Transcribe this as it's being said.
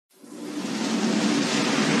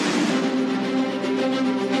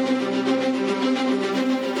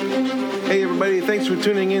thanks for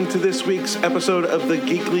tuning in to this week's episode of the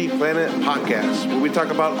Geekly Planet podcast, where we talk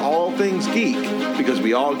about all things geek, because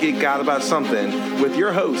we all geek out about something, with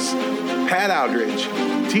your hosts, Pat Aldridge,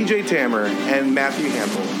 TJ Tammer, and Matthew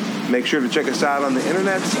Hampel. Make sure to check us out on the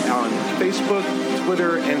internet, on Facebook,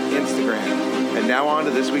 Twitter, and Instagram. And now on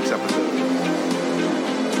to this week's episode.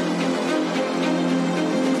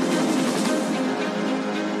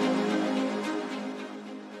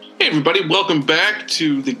 Hey everybody, welcome back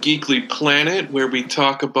to the Geekly Planet, where we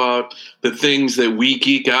talk about the things that we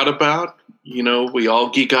geek out about. You know, we all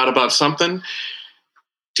geek out about something.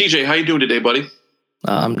 TJ, how you doing today, buddy?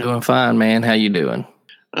 I'm doing fine, man. How you doing?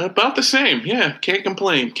 About the same, yeah. Can't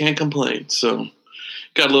complain. So,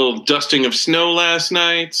 got a little dusting of snow last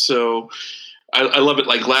night, so I love it.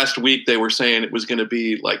 Like last week, they were saying it was going to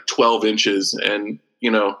be like 12 inches, and,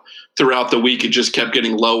 you know, throughout the week, it just kept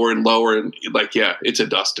getting lower and lower. And like, yeah, it's a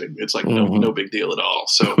dusting. It's like no big deal at all.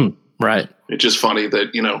 So right. It's just funny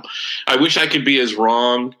that, you know, I wish I could be as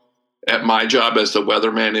wrong at my job as the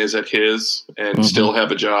weatherman is at his and still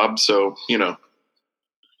have a job. So, you know,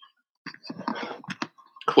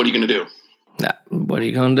 what are you going to do? What are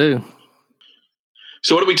you going to do?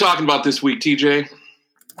 So what are we talking about this week, TJ?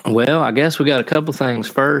 Well, I guess we got a couple things.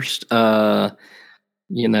 First,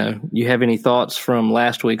 you know, you have any thoughts from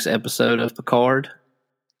last week's episode of Picard?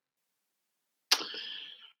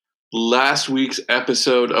 Last week's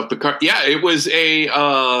episode of Picard. Yeah, it was a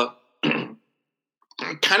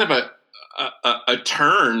kind of a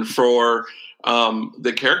turn for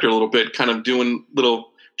the character a little bit, kind of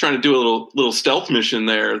trying to do a little stealth mission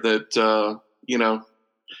there that, you know,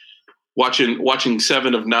 watching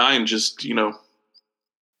 7 of 9 just, you know,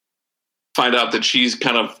 find out that she's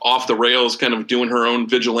kind of off the rails, kind of doing her own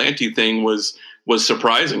vigilante thing was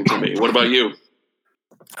surprising to me. What about you?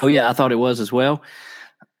 Oh yeah, I thought it was as well.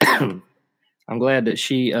 I'm glad that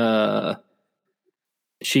she got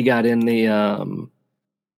in the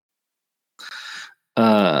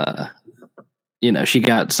you know, she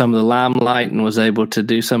got some of the limelight and was able to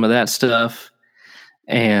do some of that stuff.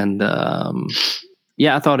 And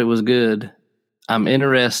yeah, I thought it was good. I'm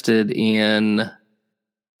interested in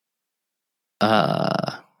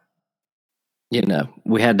you know,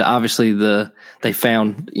 we had to, obviously they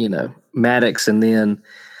found, you know, Maddox, and then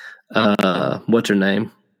what's her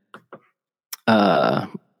name?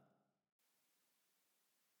 Girardi,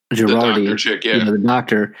 the doctor chick, yeah. You know, the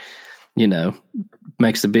doctor, you know,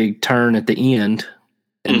 makes the big turn at the end.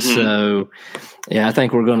 And so, yeah, I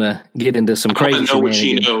think we're going to get into some crazy know what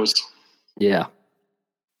she knows. Yeah.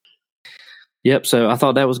 Yep. So I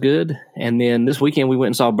thought that was good. And then this weekend we went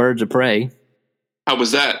and saw Birds of Prey. How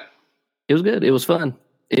was that? It was good. It was fun.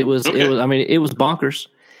 It was, I mean, it was bonkers.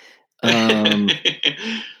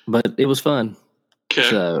 But it was fun. Okay.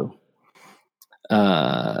 So,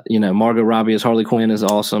 you know, Margot Robbie as Harley Quinn is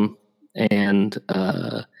awesome. And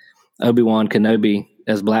Obi-Wan Kenobi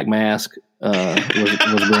as Black Mask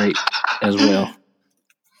was great as well.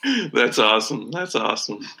 That's awesome.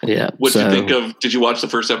 Yeah. What did you think of? Did you watch the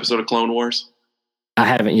first episode of Clone Wars? I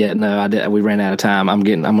haven't yet. No, I did. We ran out of time. I'm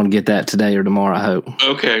going to get that today or tomorrow, I hope.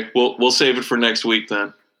 Okay. We'll save it for next week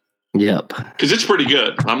then. Yep. Because it's pretty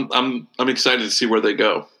good. I'm excited to see where they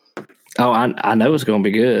go. Oh, I know it's going to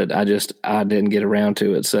be good. I didn't get around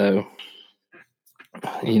to it. So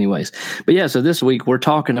anyways, but yeah, so this week we're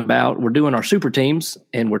doing our super teams,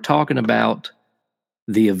 and we're talking about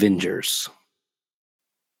the Avengers,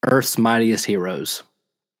 Earth's mightiest heroes.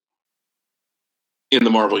 In the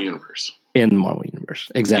Marvel Universe.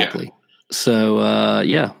 Exactly. Yeah. So,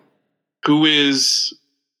 yeah. Who's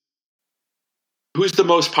the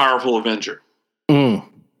most powerful Avenger?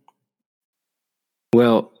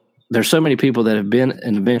 Well, there's so many people that have been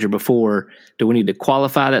an Avenger before. Do we need to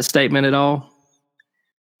qualify that statement at all?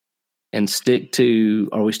 And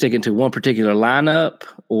are we sticking to one particular lineup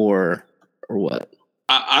or what?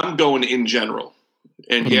 I'm going in general.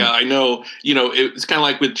 And yeah, I know, you know, it's kind of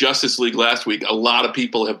like with Justice League last week. A lot of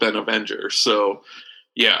people have been Avengers. So,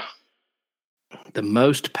 yeah. The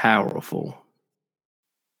most powerful.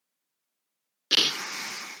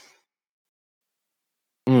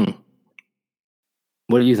 What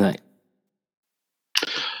do you think?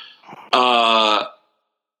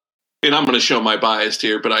 And I'm going to show my bias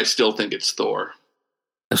here, but I still think it's Thor.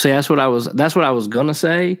 See, that's what I was going to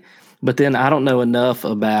say, but then I don't know enough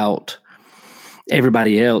about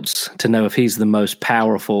everybody else to know if he's the most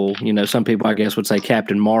powerful. You know, some people, I guess, would say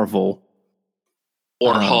Captain Marvel.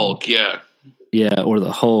 Or Hulk, yeah. Yeah, or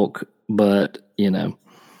the Hulk. But, you know,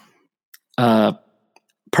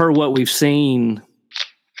 per what we've seen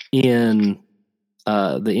in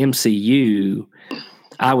the MCU,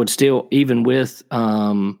 I would still, even with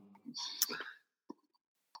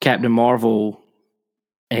Captain Marvel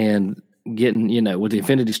and getting, with the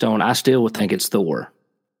Infinity Stone, I still would think it's Thor.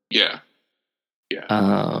 Yeah.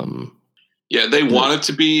 Yeah, they want it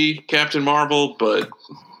to be Captain Marvel, but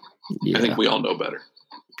I think we all know better.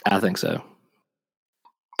 I think so.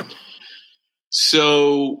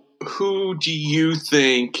 So, who do you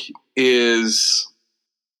think is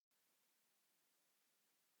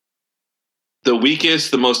the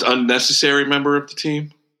weakest, the most unnecessary member of the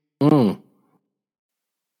team?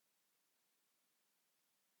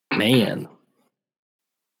 Man.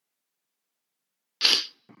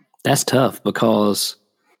 That's tough because,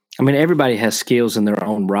 everybody has skills in their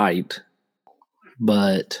own right,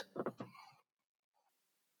 but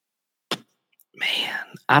man,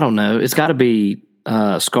 I don't know. It's got to be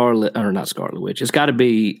not Scarlet Witch. It's got to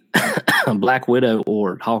be Black Widow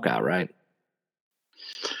or Hawkeye, right?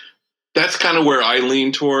 That's kind of where I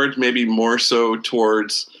lean towards, maybe more so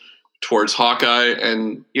towards Hawkeye.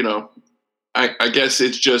 And, I guess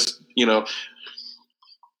it's just,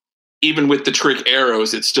 even with the trick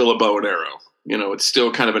arrows, it's still a bow and arrow. It's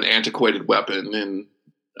still kind of an antiquated weapon. And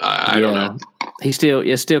I don't know. It's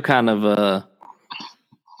still kind of,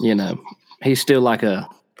 he's still like a,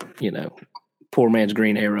 poor man's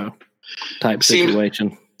green arrow type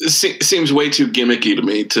situation. Seems way too gimmicky to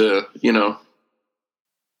me to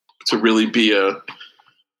really be a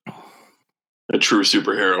true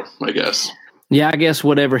superhero, I guess. Yeah, I guess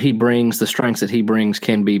whatever he brings, the strengths that he brings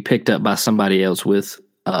can be picked up by somebody else with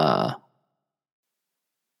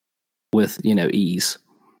ease.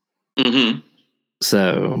 Mm-hmm.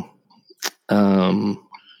 So,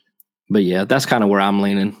 but yeah, that's kind of where I'm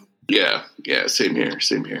leaning. Yeah, same here.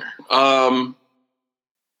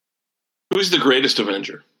 Who's the greatest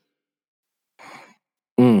Avenger?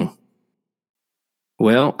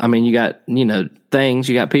 Well, you got, things,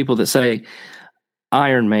 you got people that say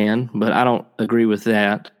Iron Man, but I don't agree with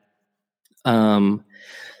that.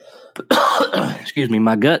 Excuse me,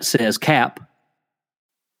 my gut says Cap,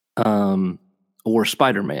 or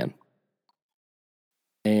Spider-Man.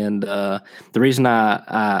 And the reason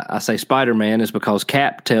I say Spider-Man is because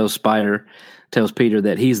Cap tells Peter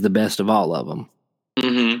that he's the best of all of them.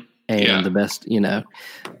 Mm-hmm. And the best,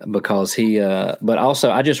 because he, but also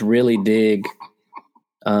I just really dig,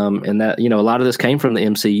 and that, a lot of this came from the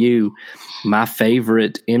MCU. My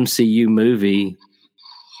favorite MCU movie,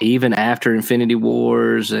 even after Infinity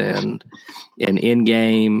Wars and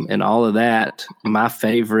Endgame and all of that, my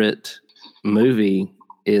favorite movie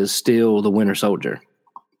is still The Winter Soldier.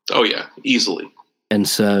 Oh yeah, easily. And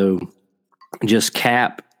so just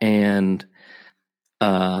Cap and,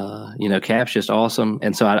 Cap's just awesome.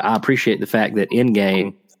 And so I appreciate the fact that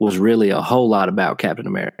Endgame was really a whole lot about Captain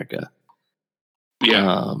America.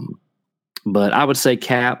 Yeah. But I would say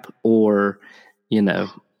Cap, or,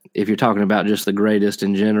 if you're talking about just the greatest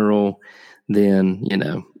in general, then,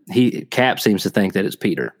 Cap seems to think that it's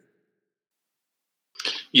Peter.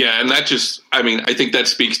 Yeah, and that just, I think that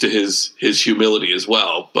speaks to his humility as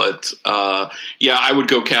well. But, I would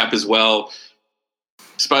go Cap as well.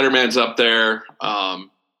 Spider-Man's up there.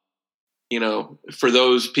 For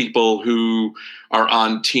those people who are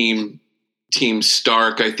on Team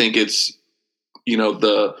Stark, I think it's,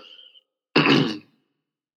 the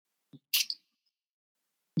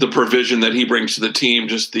the provision that he brings to the team,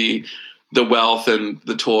 just the wealth and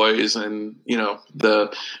the toys, and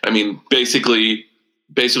basically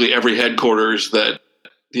every headquarters that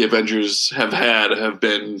the Avengers have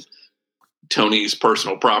been Tony's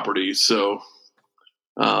personal property. So,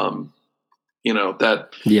 that,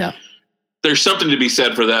 there's something to be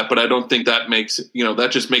said for that, but I don't think that makes, that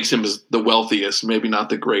just makes him the wealthiest, maybe not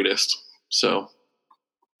the greatest. So,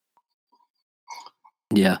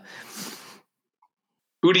 yeah.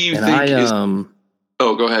 Who do you think is?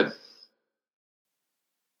 Oh, go ahead.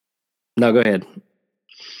 No, go ahead.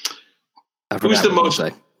 Who's the most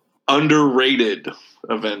underrated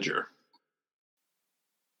Avenger?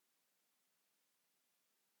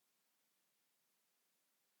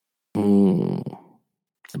 The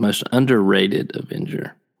most underrated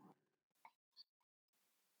Avenger.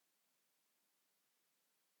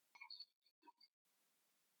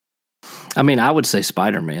 I would say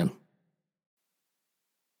Spider-Man.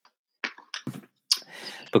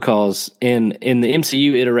 Because in the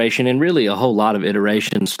MCU iteration, and really a whole lot of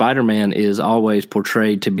iterations, Spider-Man is always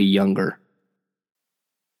portrayed to be younger.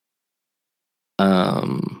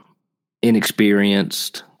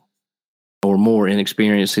 Inexperienced, or more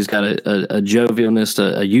inexperienced. He's got a jovialness,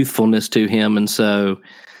 a youthfulness to him. And so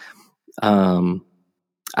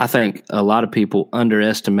I think a lot of people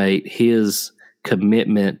underestimate his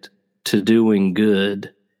commitment to doing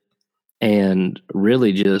good, and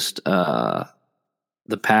really just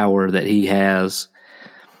the power that he has,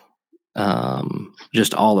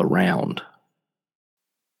 just all around.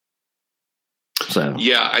 So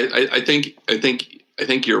yeah, I think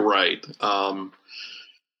you're right.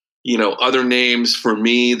 Other names for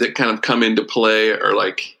me that kind of come into play are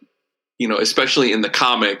like, especially in the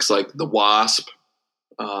comics, like the Wasp,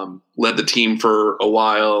 led the team for a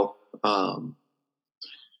while.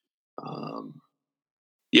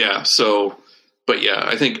 Yeah. So, but yeah,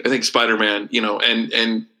 I think Spider-Man,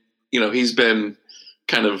 and he's been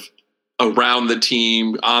kind of around the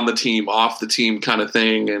team, on the team, off the team kind of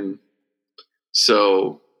thing. And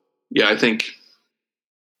so, yeah, I think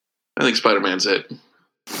Spider-Man's it.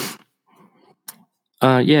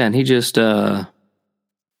 Yeah, and he just,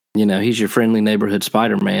 he's your friendly neighborhood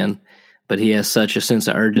Spider-Man, but he has such a sense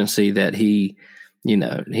of urgency that he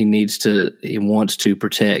wants to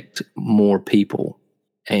protect more people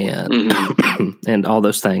and and all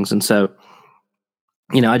those things. And so,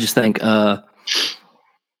 I just think,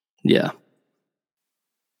 yeah.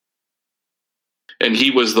 And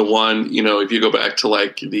he was the one, if you go back to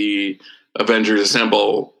like the Avengers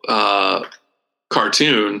Assemble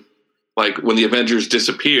cartoon, like when the Avengers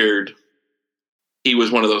disappeared, he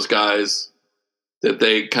was one of those guys that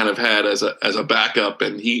they kind of had as a backup,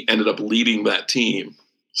 and he ended up leading that team.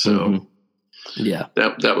 So yeah,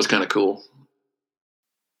 that was kind of cool.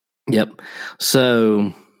 Yep.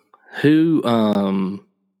 So who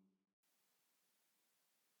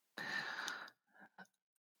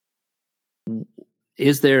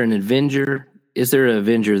is there an Avenger? Is there an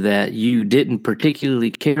Avenger that you didn't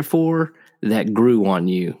particularly care for that grew on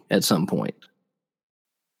you at some point?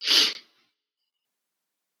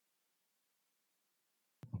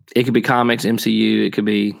 It could be comics, MCU. It could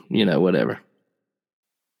be, whatever.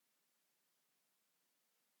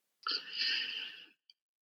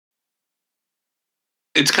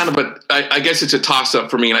 It's kind of I guess it's a toss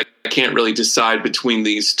up for me, and I can't really decide between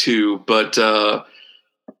these two. But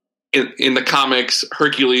in the comics,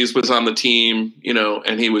 Hercules was on the team,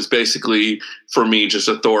 and he was basically, for me, just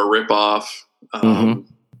a Thor ripoff.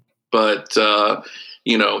 But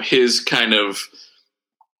his kind of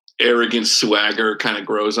arrogant swagger kind of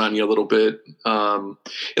grows on you a little bit. And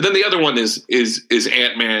then the other one is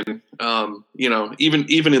Ant-Man.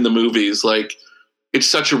 Even in the movies, like, it's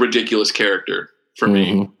such a ridiculous character for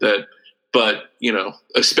me but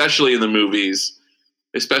especially in the movies,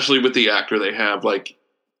 especially with the actor they have, like,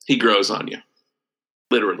 he grows on you,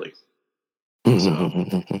 literally.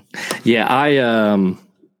 So. Yeah,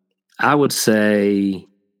 I would say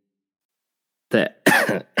that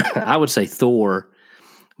I would say Thor,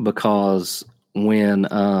 because when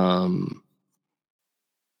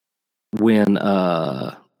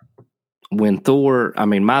Thor, I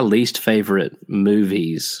mean, my least favorite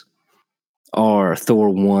movies are Thor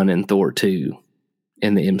 1 and Thor 2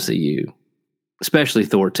 in the MCU, especially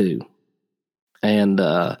Thor 2. And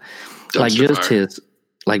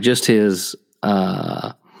just his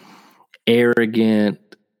arrogant,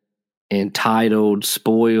 entitled,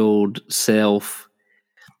 spoiled self,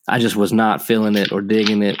 I just was not feeling it or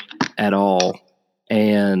digging it at all.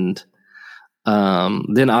 And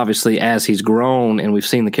then obviously, as he's grown and we've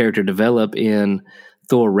seen the character develop in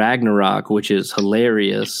Thor Ragnarok, which is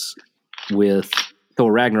hilarious, with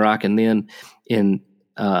Thor Ragnarok, and then in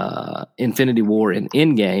Infinity War and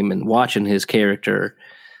Endgame, and watching his character,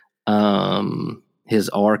 his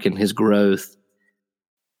arc and his growth.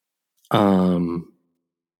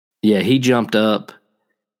 He jumped up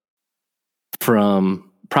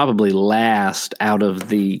from probably last out of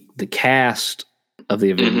the cast of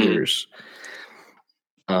the Avengers,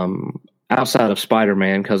 outside of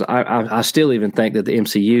Spider-Man, because I still even think that the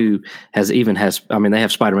MCU has, they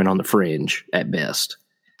have Spider-Man on the fringe at best.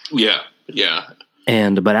 Yeah.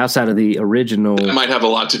 But outside of the original, it might have a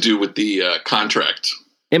lot to do with the contract.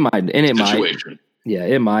 It might, and it situation. might. Yeah,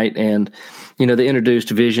 it might. And they introduced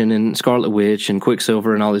Vision and Scarlet Witch and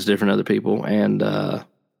Quicksilver and all these different other people, and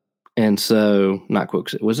so not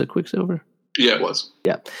Quicksilver. Was it Quicksilver? Yeah, it was.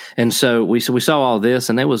 Yeah, and so we saw all this,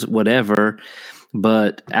 and it was whatever.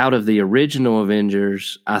 But out of the original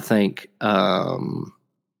Avengers, I think, I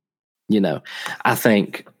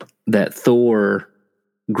think that Thor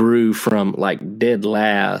grew from like dead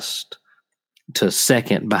last to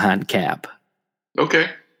second behind Cap. Okay,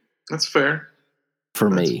 that's fair.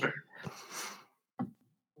 That's me. Fair.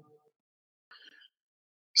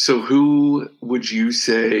 So who would you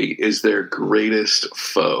say is their greatest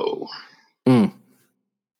foe?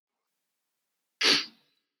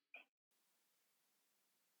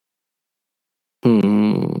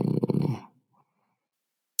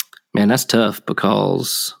 Man, that's tough,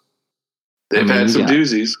 because they've had some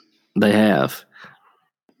doozies. They have.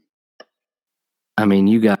 I mean,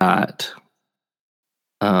 you got,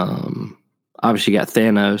 obviously you got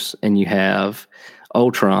Thanos, and you have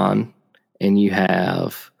Ultron, and you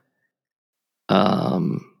have,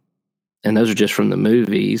 and those are just from the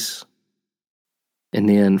movies. And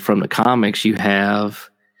then from the comics, you have,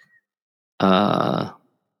 man,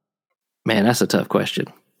 that's a tough question.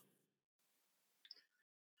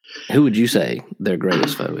 Who would you say their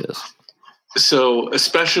greatest foe is? So,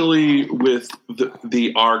 especially with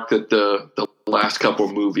the arc that the last couple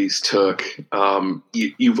of movies took,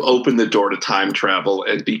 you've opened the door to time travel,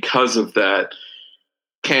 and because of that,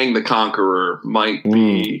 Kang the Conqueror might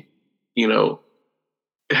be,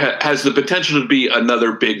 has the potential to be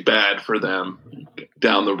another big bad for them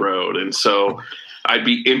down the road. And so, I'd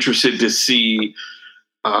be interested to see.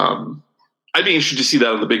 That on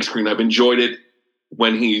the big screen. I've enjoyed it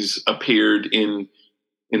when he's appeared in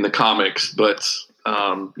the comics, but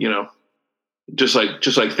just like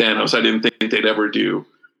Thanos, I didn't think they'd ever do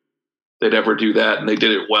that, and they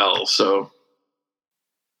did it well. So,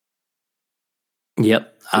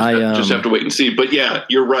 yep, just have to wait and see. But yeah,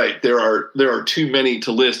 you're right. There are too many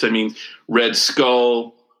to list. I mean, Red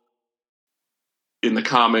Skull in the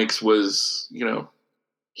comics was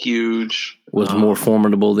huge. Was more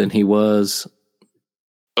formidable than he was.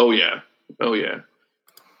 Oh yeah.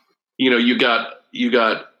 You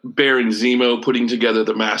got Baron Zemo putting together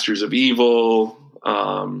the Masters of Evil.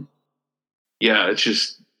 It's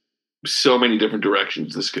just so many different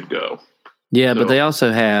directions this could go. Yeah, but they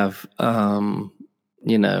also have, I'm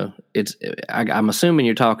assuming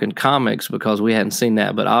you're talking comics because we hadn't seen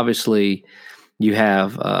that, but obviously you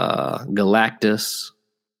have Galactus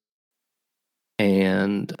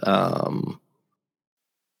and,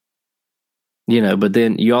 but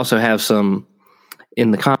then you also have some.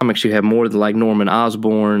 In the comics, you have more like Norman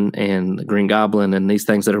Osborn and the Green Goblin and these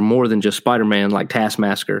things that are more than just Spider-Man, like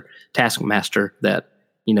Taskmaster that,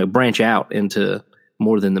 branch out into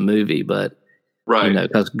more than the movie. But,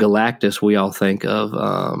 because Galactus, we all think of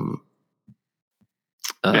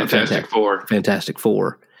Fantastic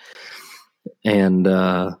Four. And,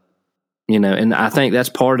 and I think that's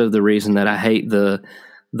part of the reason that I hate the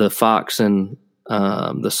Fox and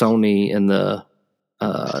the Sony and the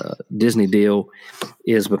Disney deal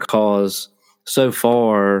is because so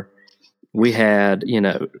far we had,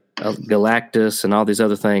 Galactus and all these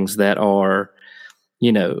other things that are,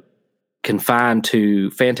 confined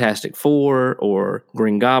to Fantastic Four or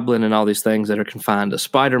Green Goblin and all these things that are confined to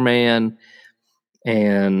Spider-Man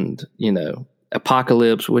and,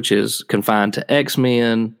 Apocalypse, which is confined to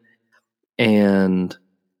X-Men. And,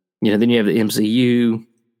 then you have the MCU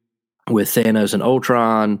with Thanos and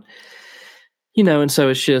Ultron. And so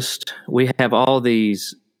it's just, we have all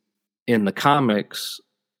these in the comics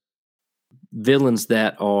villains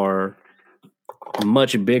that are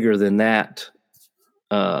much bigger than that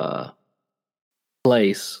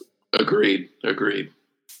place. Agreed.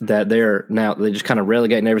 That they just kind of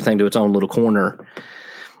relegating everything to its own little corner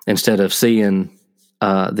instead of seeing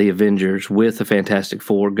the Avengers with the Fantastic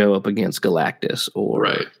Four go up against Galactus or,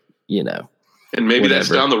 and maybe whatever. That's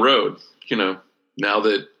down the road, now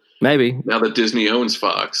that Disney owns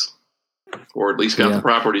Fox, or at least got the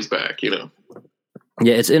properties back, Yeah,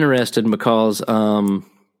 it's interesting because,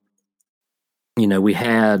 we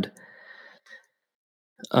had,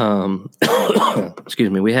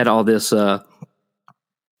 excuse me, we had all this,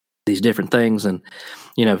 these different things, and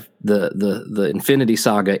the Infinity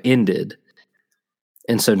Saga ended,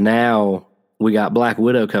 and so now we got Black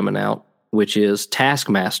Widow coming out, which is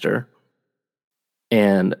Taskmaster,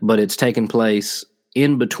 but it's taking place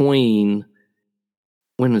in between.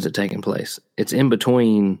 When is it taking place? It's in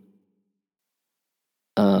between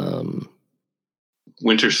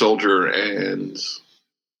Winter Soldier and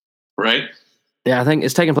right? Yeah, I think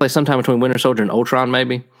it's taking place sometime between Winter Soldier and Ultron,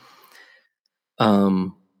 maybe.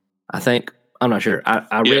 I think, I'm not sure.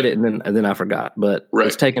 I read it and then I forgot, but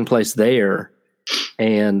it's taking place there,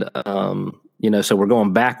 and so we're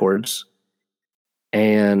going backwards.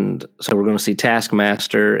 And so we're going to see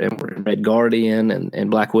Taskmaster and Red Guardian and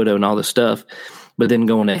Black Widow and all this stuff. But then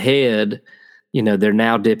going ahead, they're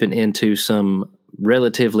now dipping into some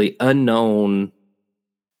relatively unknown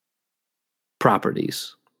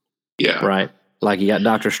properties. Yeah. Right? Like you got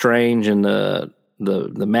Doctor Strange and the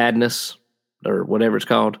Madness or whatever it's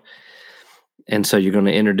called. And so you're going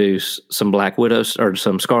to introduce some Black Widows or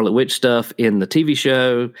some Scarlet Witch stuff in the TV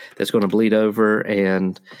show that's going to bleed over,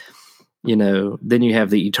 and then you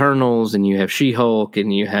have the Eternals, and you have She-Hulk,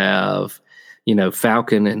 and you have,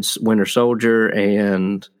 Falcon and Winter Soldier,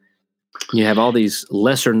 and you have all these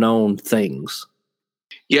lesser known things.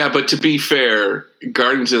 Yeah, but to be fair,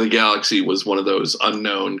 Guardians of the Galaxy was one of those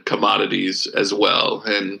unknown commodities as well,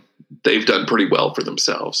 and they've done pretty well for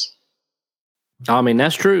themselves. I mean,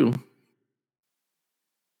 that's true.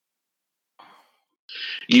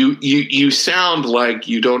 You sound like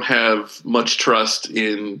you don't have much trust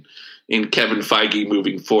in Kevin Feige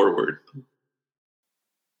moving forward.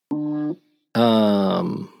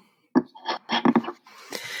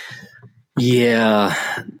 Yeah.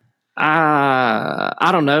 I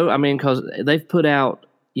don't know. I mean, because they've put out,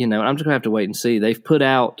 I'm just gonna have to wait and see. They've put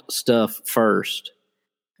out stuff first,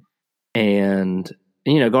 and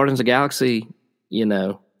Guardians of the Galaxy.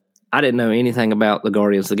 I didn't know anything about the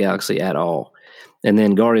Guardians of the Galaxy at all, and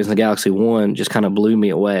then Guardians of the Galaxy 1 just kind of blew me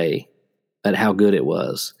away at how good it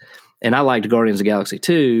was. And I liked Guardians of the Galaxy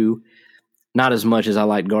 2 not as much as I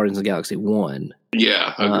liked Guardians of the Galaxy 1.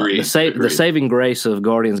 Yeah, agreed. The saving grace of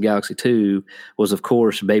Guardians of the Galaxy 2 was, of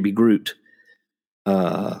course, Baby Groot,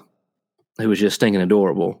 who was just stinking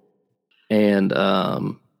adorable. And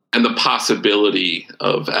the possibility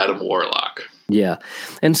of Adam Warlock. Yeah.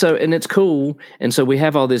 And it's cool. And so we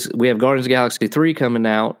have all this. We have Guardians of the Galaxy 3 coming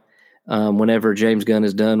out whenever James Gunn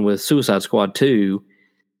is done with Suicide Squad 2.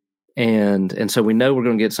 And so we know we're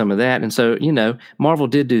going to get some of that. And so, Marvel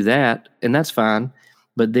did do that, and that's fine.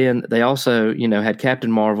 But then they also, had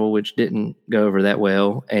Captain Marvel, which didn't go over that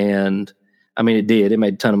well. And I mean, it did. It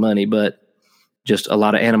made a ton of money, but just a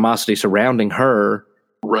lot of animosity surrounding her.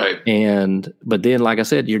 Right. But then, like I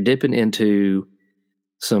said, you're dipping into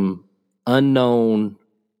some unknown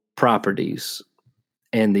properties.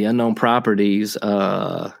 And the unknown properties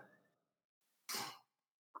are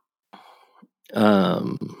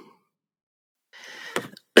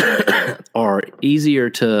easier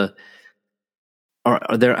to,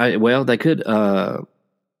 they could, what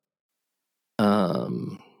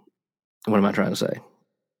am I trying to say?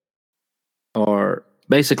 Or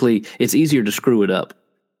basically it's easier to screw it up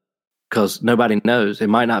because nobody knows. It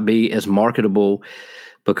might not be as marketable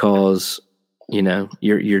because,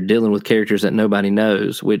 you're dealing with characters that nobody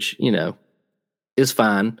knows, which, is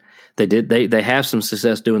fine. They have some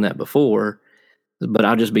success doing that before. But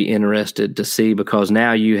I'll just be interested to see, because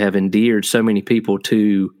now you have endeared so many people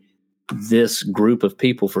to this group of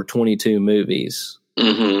people for 22 movies.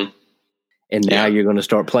 Mm-hmm. And now you're going to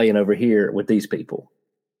start playing over here with these people.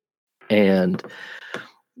 And,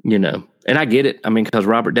 and I get it. I mean, because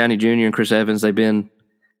Robert Downey Jr. and Chris Evans, they've been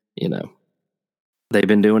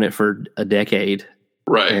doing it for a decade.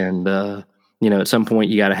 Right. And, at some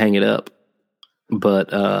point you got to hang it up.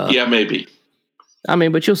 But, yeah, maybe. I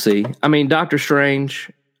mean, but you'll see. I mean, Doctor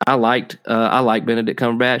Strange, I like Benedict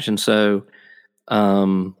Cumberbatch, and so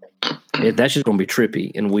that's just going to be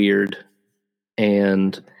trippy and weird,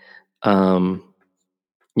 and but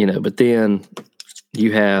then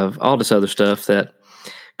you have all this other stuff that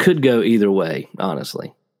could go either way,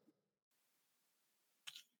 honestly.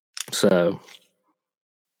 So,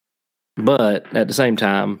 but at the same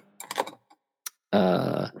time,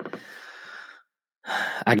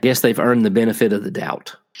 I guess they've earned the benefit of the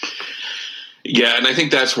doubt. Yeah, and I think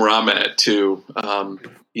that's where I'm at too.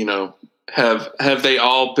 Have they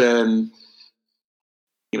all been,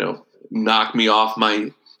 knock me out of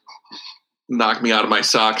my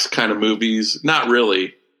socks kind of movies? Not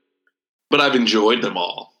really, but I've enjoyed them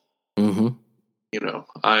all. Mm-hmm.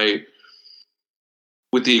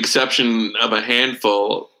 With the exception of a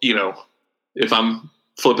handful, if I'm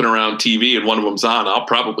flipping around TV and one of them's on, I'll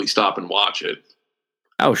probably stop and watch it.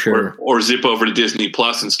 Oh, sure. Or zip over to Disney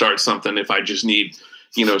Plus and start something if I just need,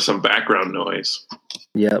 some background noise.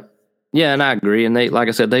 Yep. Yeah, and I agree. And like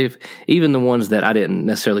I said, even the ones that I didn't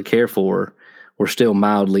necessarily care for were still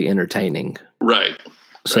mildly entertaining. Right.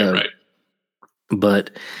 So, right.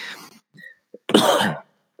 But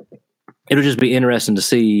it'll just be interesting to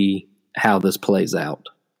see how this plays out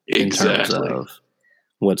in terms of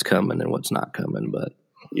what's coming and what's not coming. But,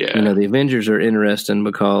 the Avengers are interesting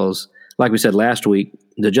because, like we said last week,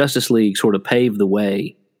 the Justice League sort of paved the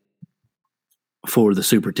way for the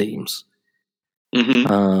super teams in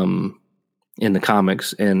the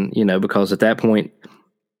comics. And, because at that point,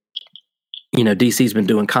 DC's been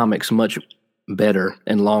doing comics much better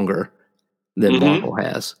and longer than Marvel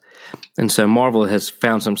has. And so Marvel has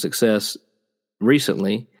found some success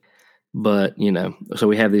recently, but, so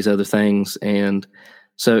we have these other things. And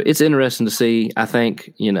so it's interesting to see. I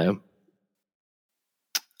think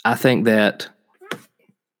that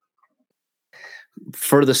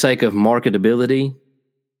for the sake of marketability,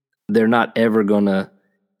 they're not ever going to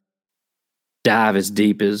dive as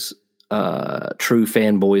deep as true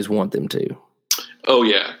fanboys want them to. Oh,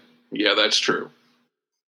 yeah. Yeah, that's true.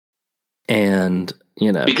 And,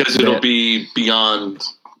 because it'll be beyond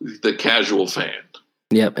the casual fan.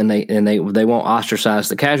 Yep, and they won't ostracize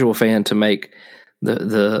the casual fan to make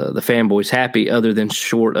the fanboys happy, other than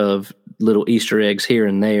short of little Easter eggs here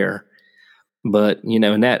and there. But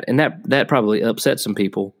and that probably upsets some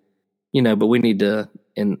people. But we need to,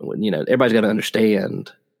 and everybody's got to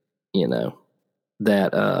understand. That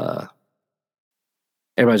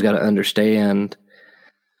everybody's got to understand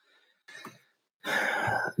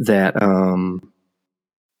that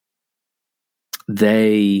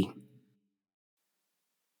they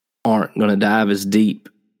aren't going to dive as deep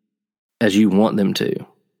as you want them to.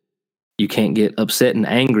 You can't get upset and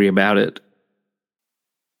angry about it.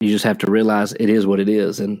 You just have to realize it is what it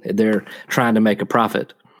is, and they're trying to make a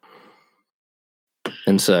profit.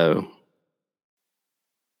 And so,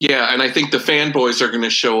 yeah, and I think the fanboys are going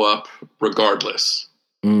to show up regardless.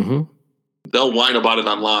 Mm-hmm. They'll whine about it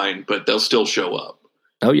online, but they'll still show up.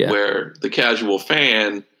 Oh yeah. Where the casual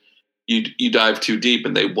fan, you dive too deep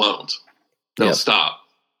and they won't. They'll stop.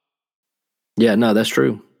 Yeah, no, that's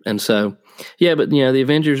true. And so, yeah, but the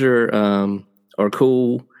Avengers are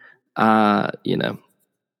cool. I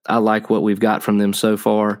like what we've got from them so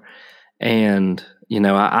far, and I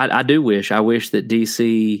wish that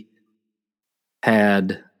DC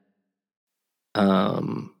had.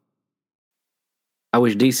 I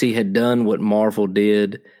wish DC had done what Marvel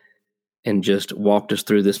did and just walked us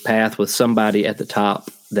through this path with somebody at the top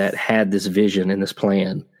that had this vision and this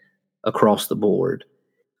plan across the board.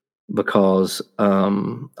 Because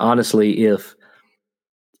honestly, if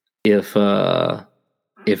DC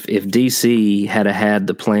had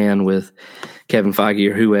the plan with Kevin Feige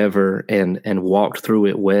or whoever and walked through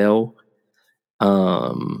it well,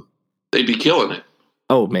 they'd be killing it.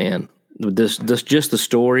 Oh man, this just the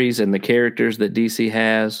stories and the characters that DC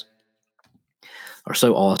has are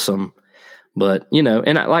so awesome. But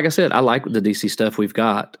and like I said, I like the DC stuff we've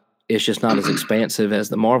got. It's just not as expansive as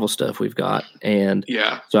the Marvel stuff we've got. And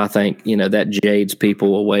so I think, that jades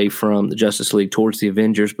people away from the Justice League towards the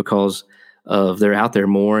Avengers because of they're out there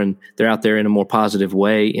more and they're out there in a more positive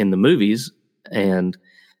way in the movies. And,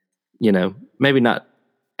 maybe not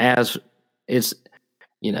as it's,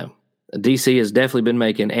 DC has definitely been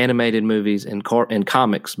making animated movies and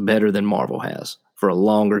comics better than Marvel has for a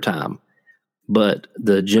longer time. But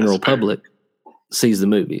the general public sees the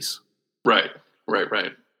movies. Right.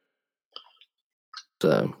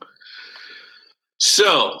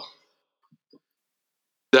 So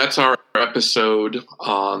that's our episode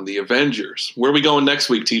on the Avengers. Where are we going next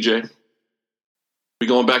week, TJ? We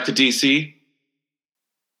going back to DC?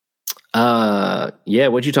 Yeah.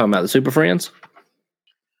 What you talking about? The Super Friends?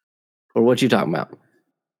 Or what you talking about?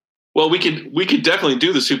 Well, we could definitely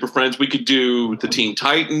do the Super Friends. We could do the Teen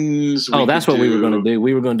Titans. That's what we were going to do.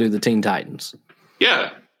 We were going to do the Teen Titans.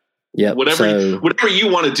 Yeah. Yeah. Whatever you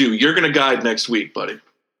want to do, you're going to guide next week, buddy.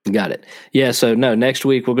 Got it. Yeah. So no, next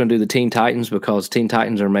week we're going to do the Teen Titans because Teen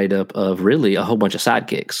Titans are made up of really a whole bunch of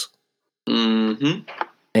sidekicks. Mm-hmm.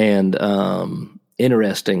 And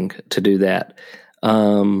interesting to do that.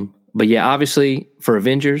 But yeah, obviously for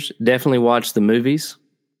Avengers, definitely watch the movies.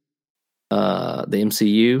 The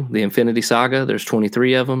MCU, the Infinity Saga. There's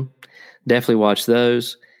 23 of them. Definitely watch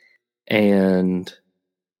those, and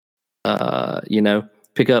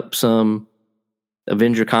pick up some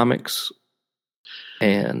Avenger comics.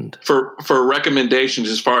 And for recommendations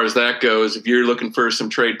as far as that goes, if you're looking for some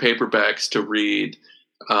trade paperbacks to read,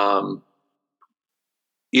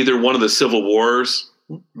 either one of the Civil Wars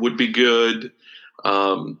would be good.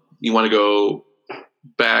 You want to go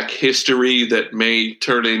back history that may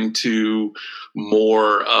turn into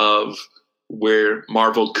more of where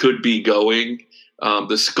Marvel could be going.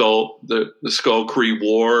 The Skull Kree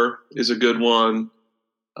War is a good one.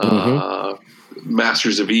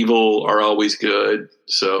 Masters of Evil are always good.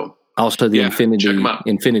 So also the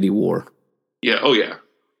Infinity War. Yeah. Oh yeah.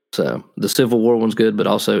 So the Civil War one's good, but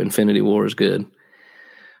also Infinity War is good.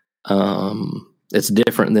 It's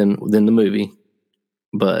different than the movie,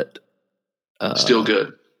 but still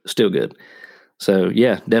good. Still good. So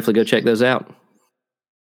yeah, definitely go check those out.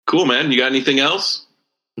 Cool, man. You got anything else?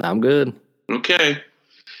 I'm good. Okay.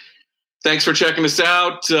 Thanks for checking us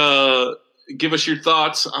out. Give us your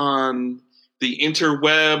thoughts on the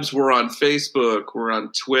interwebs. We're on Facebook. We're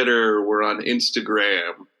on Twitter. We're on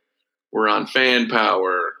Instagram. We're on Fan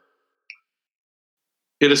Power.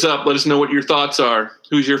 Hit us up. Let us know what your thoughts are.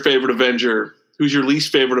 Who's your favorite Avenger? Who's your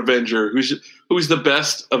least favorite Avenger? Who's the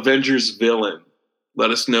best Avengers villain?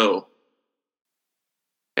 Let us know.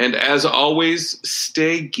 And as always,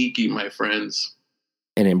 stay geeky, my friends.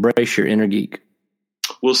 And embrace your inner geek.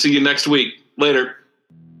 We'll see you next week. Later.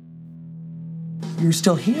 You're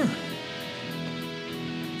still here.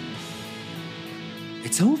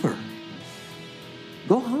 It's over.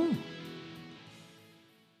 Go home.